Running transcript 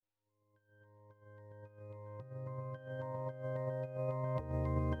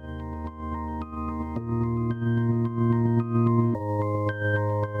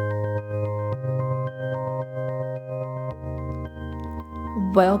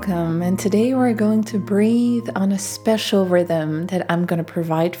Welcome, and today we're going to breathe on a special rhythm that I'm going to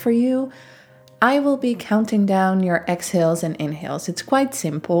provide for you. I will be counting down your exhales and inhales. It's quite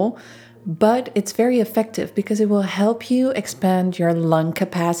simple, but it's very effective because it will help you expand your lung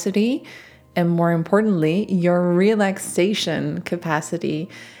capacity and, more importantly, your relaxation capacity.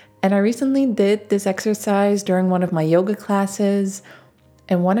 And I recently did this exercise during one of my yoga classes.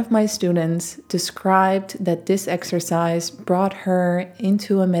 And one of my students described that this exercise brought her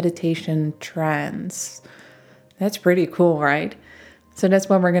into a meditation trance. That's pretty cool, right? So that's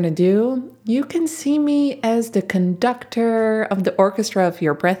what we're going to do. You can see me as the conductor of the orchestra of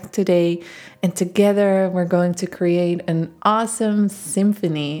your breath today. And together we're going to create an awesome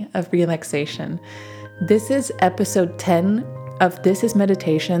symphony of relaxation. This is episode 10 of This is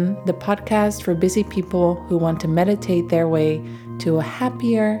Meditation, the podcast for busy people who want to meditate their way to a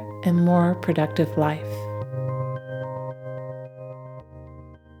happier and more productive life.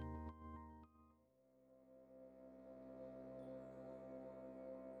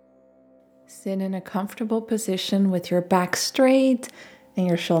 Sit in a comfortable position with your back straight and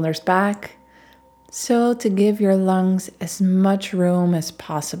your shoulders back, so to give your lungs as much room as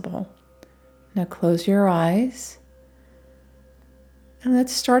possible. Now close your eyes. And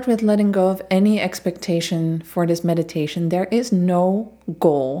let's start with letting go of any expectation for this meditation. There is no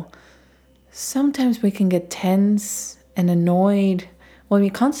goal. Sometimes we can get tense and annoyed when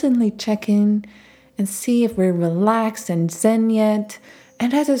we constantly check in and see if we're relaxed and zen yet.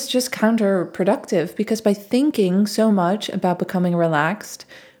 And that is just counterproductive because by thinking so much about becoming relaxed,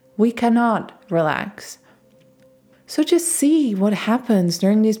 we cannot relax. So just see what happens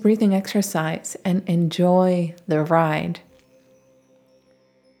during this breathing exercise and enjoy the ride.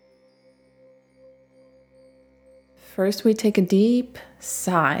 First, we take a deep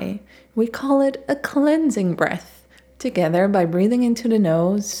sigh. We call it a cleansing breath together by breathing into the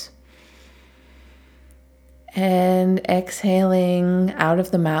nose and exhaling out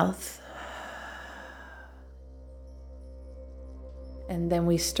of the mouth. And then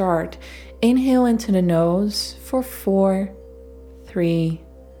we start. Inhale into the nose for 4, 3,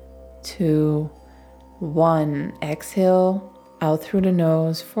 2, 1. Exhale out through the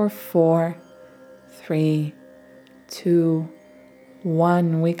nose for 4, 3, 2,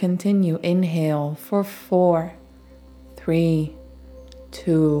 1. We continue. Inhale for 4, 3,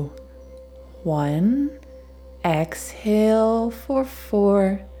 2, 1. Exhale for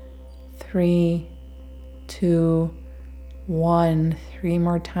 4, 3, 2, 1. 3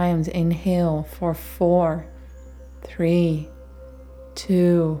 more times. Inhale for 4, 3,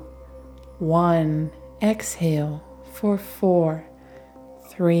 2, 1. Exhale for 4,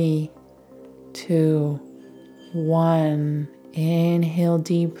 3, 2, 1. Inhale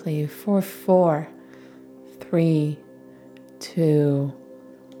deeply for 4, 3, 2,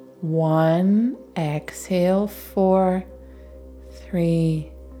 1. Exhale 4,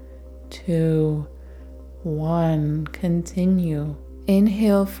 3, 2, 1. Continue.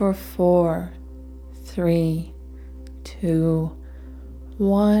 Inhale for 4, 3, 2,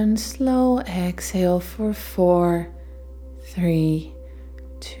 1. Slow exhale for 4, 3,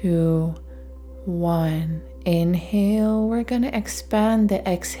 2, 1. Inhale. We're going to expand the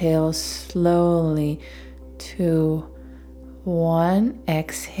exhale slowly. 2, 1.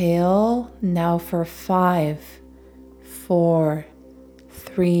 Exhale. Now for 5, 4,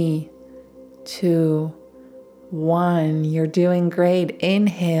 3, 2, 1. You're doing great.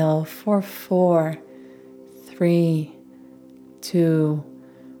 Inhale for 4, 3, 2,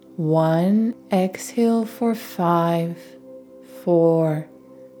 1. Exhale for 5, 4,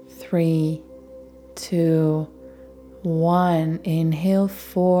 3, 2, 1. Inhale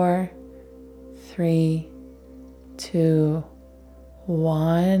 4, 3, 2,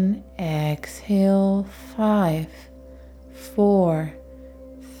 1. Exhale 5, 4,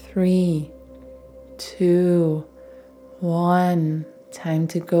 3, 2, 1. Time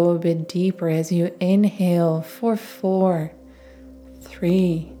to go a bit deeper as you inhale for 4,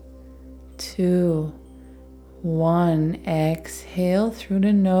 3, 2, 1. Exhale through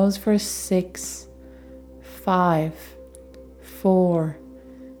the nose for 6, 5, 4,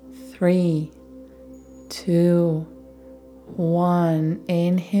 3, 2, 1.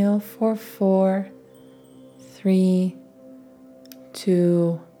 Inhale for 4, 3,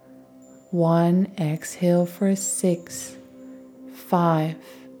 2, 1. Exhale for 6, 5,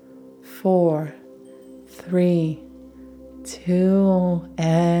 4, 3, 2,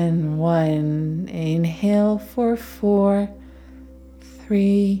 and 1. Inhale for 4,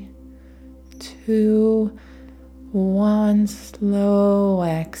 3, 2, 1. Slow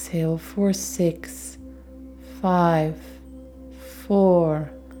exhale for 6, 5, 4,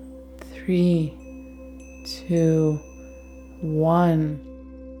 3, 2, 1.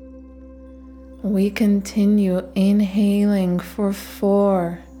 We continue inhaling for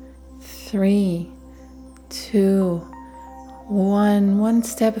 4, 3, 2, 1. One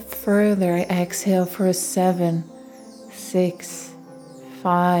step further. Exhale for 7, 6,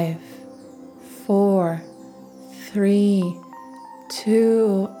 5, 4, 3,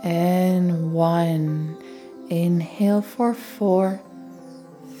 2, and 1. Inhale for 4,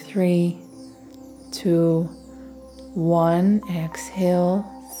 3, 2, 1. Exhale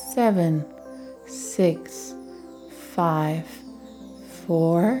 7, 6, 5,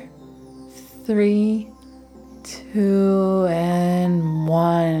 4, 3, 2, and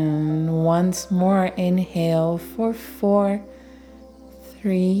 1. Once more, inhale for 4,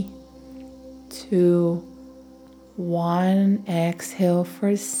 3, 2, 1. Exhale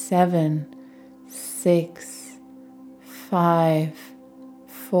for 7, 6, 5,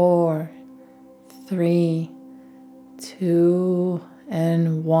 4, 3, 2,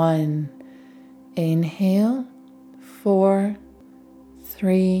 and 1. Inhale 4,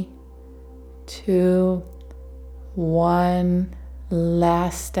 3, 2, 1.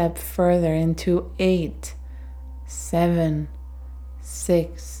 Last step further into 8, 7,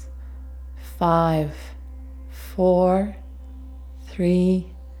 6, 5, 4,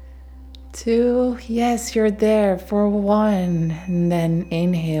 3, 2. Yes, you're there for 1. And then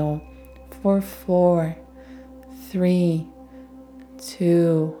inhale for 4, 3,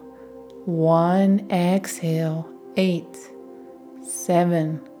 2, 1. Exhale 8,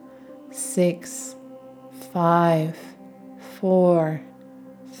 7, 6, 5, 4,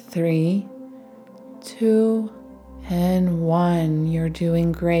 3, 2, and 1. You're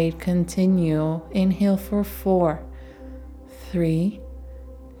doing great. Continue. Inhale for 4, 3,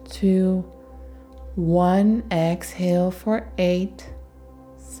 2, 1. Exhale for 8,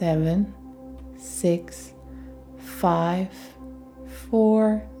 7, 6, 5,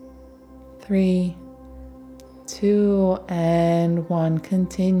 4, 3, 2, and 1.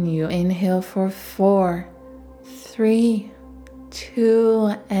 Continue. Inhale for 4, 3,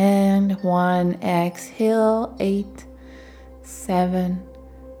 2, and 1. Exhale 8, 7,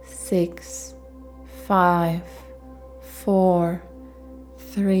 6, 5, 4,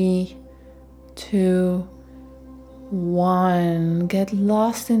 3, 2, 1. Get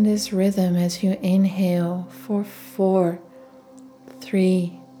lost in this rhythm as you inhale for 4,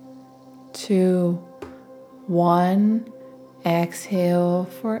 3, 2, 1. Exhale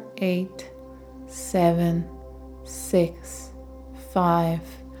for 8, 7, 6, 5,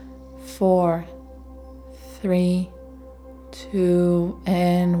 4, 3, 2,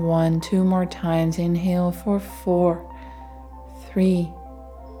 and 1. 2 more times. Inhale for 4, 3,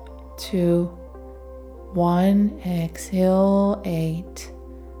 2, 1. Exhale 8,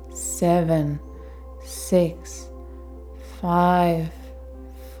 7, 6, 5,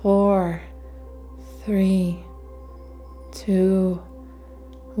 4, 3, 2,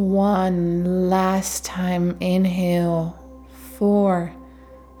 1. Last time. Inhale 4,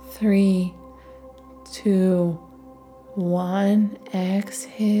 3, 2, 1.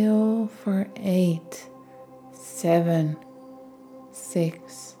 Exhale for 8, 7,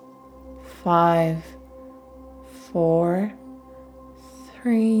 6, 5, 4,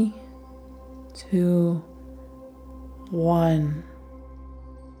 3, 2, 1.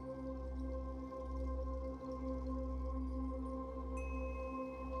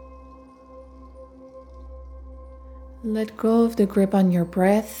 Let go of the grip on your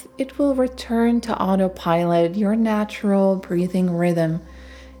breath. It will return to autopilot, your natural breathing rhythm,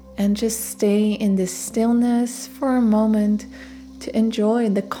 and just stay in this stillness for a moment to enjoy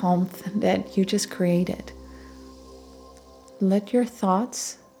the calm that you just created. Let your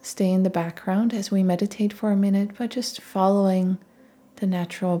thoughts stay in the background as we meditate for a minute, but just following the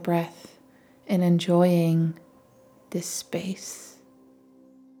natural breath and enjoying this space.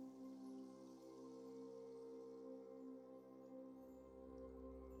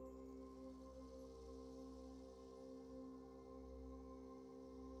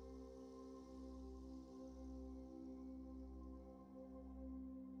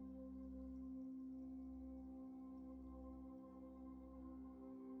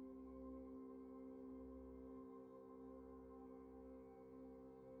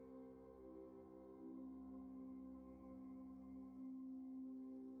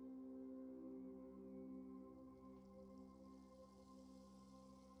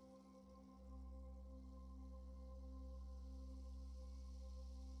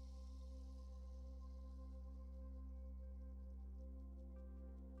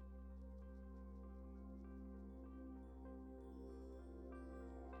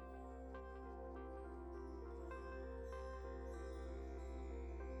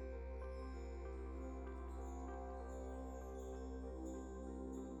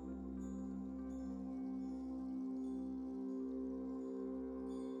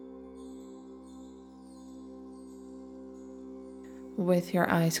 With your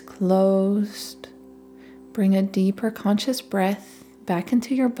eyes closed, bring a deeper conscious breath back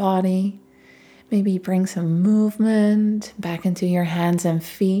into your body. Maybe bring some movement back into your hands and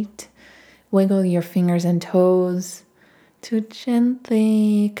feet. Wiggle your fingers and toes to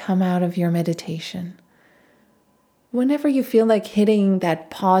gently come out of your meditation. Whenever you feel like hitting that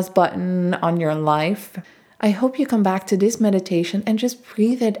pause button on your life, I hope you come back to this meditation and just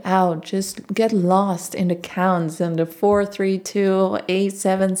breathe it out. Just get lost in the counts and the 4, 3, 2, 8,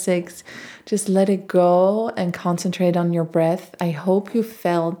 7, 6. Just let it go and concentrate on your breath. I hope you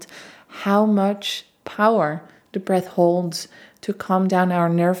felt how much power the breath holds to calm down our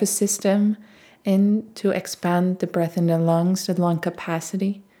nervous system and to expand the breath in the lungs, the lung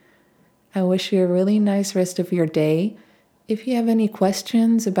capacity. I wish you a really nice rest of your day. If you have any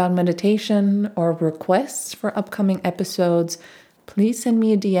questions about meditation or requests for upcoming episodes, please send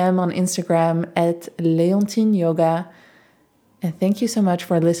me a DM on Instagram at Leontine Yoga. And thank you so much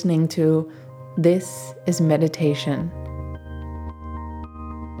for listening to This is Meditation.